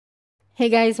Hey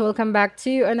guys, welcome back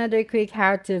to another quick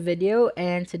how-to video,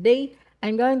 and today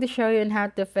I'm going to show you on how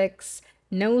to fix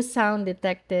no sound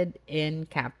detected in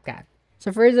Capcut.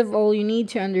 So first of all, you need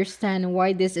to understand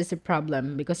why this is a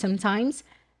problem, because sometimes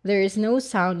there is no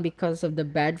sound because of the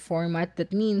bad format.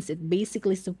 That means it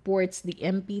basically supports the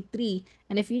MP3,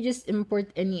 and if you just import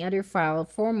any other file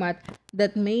format,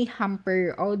 that may hamper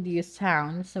your audio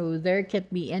sound, so there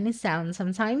can't be any sound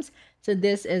sometimes. So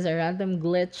this is a random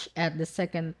glitch at the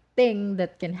second thing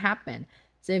that can happen.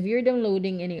 So if you're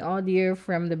downloading any audio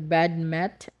from the bad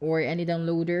met or any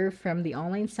downloader from the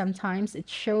online, sometimes it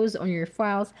shows on your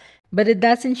files, but it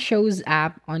doesn't shows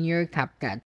up on your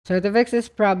CapCut. So to fix this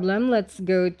problem, let's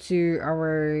go to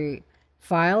our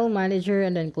file manager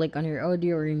and then click on your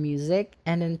audio or your music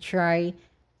and then try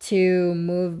to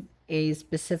move a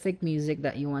specific music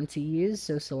that you want to use.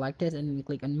 So select it and then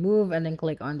click on move and then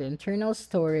click on the internal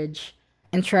storage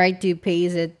and try to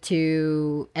paste it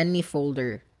to any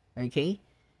folder. Okay,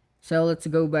 so let's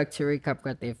go back to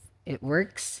CapCut if it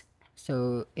works.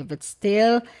 So if it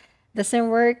still doesn't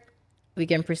work, we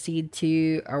can proceed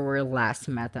to our last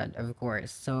method, of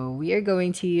course. So we are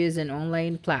going to use an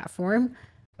online platform,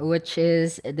 which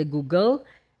is the Google,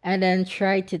 and then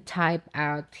try to type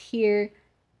out here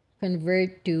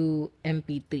convert to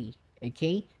MP3.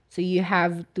 Okay, so you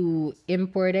have to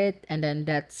import it, and then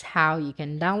that's how you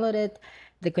can download it,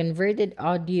 the converted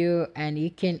audio, and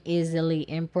you can easily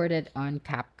import it on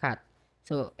CapCut.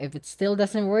 So if it still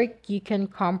doesn't work, you can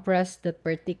compress that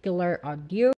particular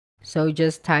audio. So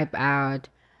just type out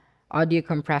audio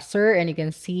compressor and you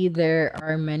can see there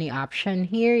are many options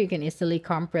here. You can easily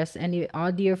compress any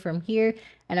audio from here,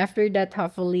 and after that,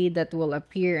 hopefully that will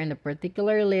appear in a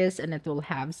particular list and it will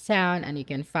have sound, and you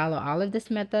can follow all of this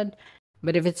method.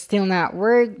 But if it's still not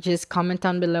work, just comment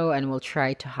down below and we'll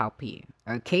try to help you.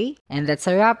 Okay, and that's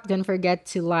a wrap. Don't forget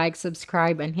to like,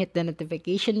 subscribe, and hit the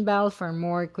notification bell for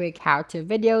more quick how-to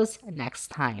videos next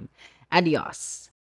time. Adios.